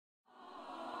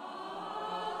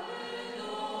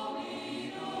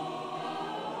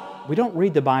We don't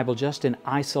read the Bible just in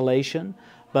isolation,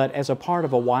 but as a part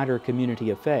of a wider community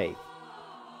of faith.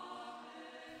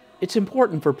 It's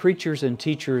important for preachers and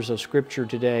teachers of Scripture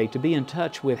today to be in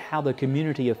touch with how the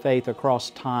community of faith across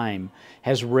time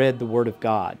has read the Word of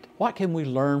God. What can we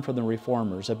learn from the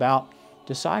Reformers about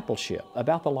discipleship,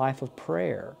 about the life of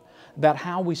prayer, about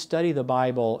how we study the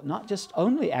Bible, not just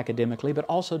only academically, but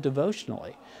also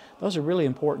devotionally? Those are really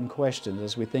important questions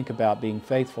as we think about being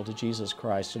faithful to Jesus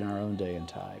Christ in our own day and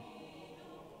time.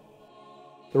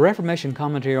 The Reformation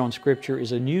Commentary on Scripture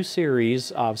is a new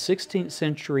series of 16th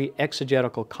century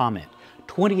exegetical comment,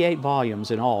 28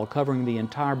 volumes in all, covering the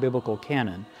entire biblical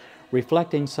canon,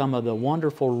 reflecting some of the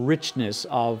wonderful richness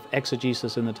of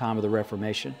exegesis in the time of the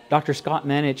Reformation. Dr. Scott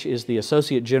Manich is the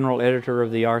Associate General Editor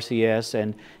of the RCS,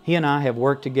 and he and I have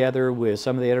worked together with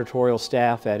some of the editorial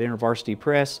staff at InterVarsity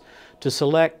Press to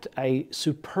select a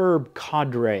superb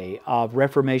cadre of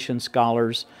Reformation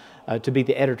scholars to be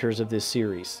the editors of this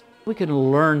series. We can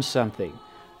learn something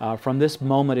from this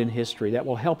moment in history that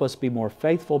will help us be more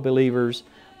faithful believers,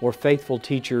 more faithful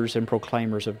teachers and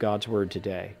proclaimers of God's Word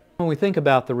today. When we think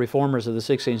about the Reformers of the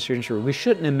 16th century, we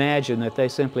shouldn't imagine that they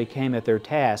simply came at their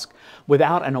task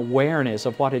without an awareness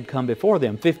of what had come before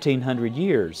them, 1,500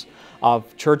 years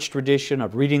of church tradition,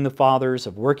 of reading the Fathers,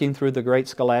 of working through the great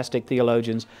scholastic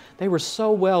theologians. They were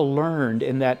so well learned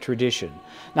in that tradition.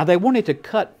 Now they wanted to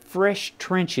cut fresh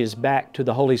trenches back to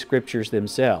the Holy Scriptures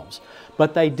themselves,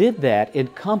 but they did that in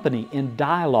company, in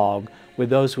dialogue with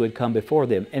those who had come before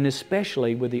them, and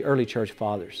especially with the early church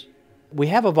fathers. We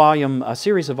have a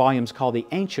series of volumes called the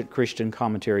Ancient Christian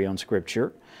Commentary on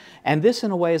Scripture, and this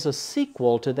in a way is a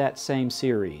sequel to that same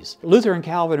series. Luther and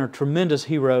Calvin are tremendous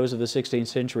heroes of the 16th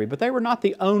century, but they were not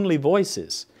the only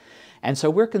voices. And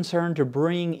so we're concerned to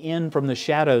bring in from the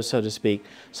shadows, so to speak,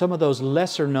 some of those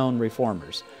lesser-known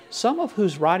reformers, some of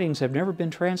whose writings have never been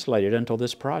translated until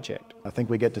this project. I think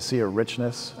we get to see a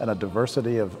richness and a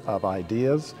diversity of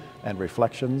ideas and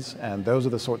reflections, and those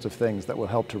are the sorts of things that will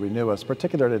help to renew us,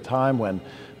 particularly at a time when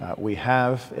we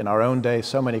have, in our own day,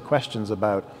 so many questions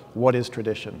about what is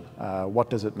tradition,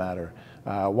 what does it matter,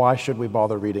 why should we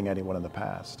bother reading anyone in the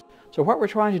past. So what we're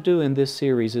trying to do in this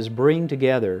series is bring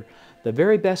together the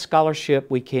very best scholarship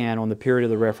we can on the period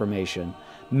of the Reformation,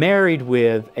 married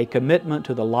with a commitment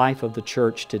to the life of the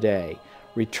church today,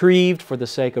 retrieved for the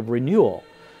sake of renewal,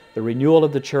 the renewal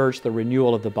of the church, the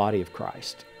renewal of the body of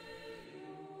Christ.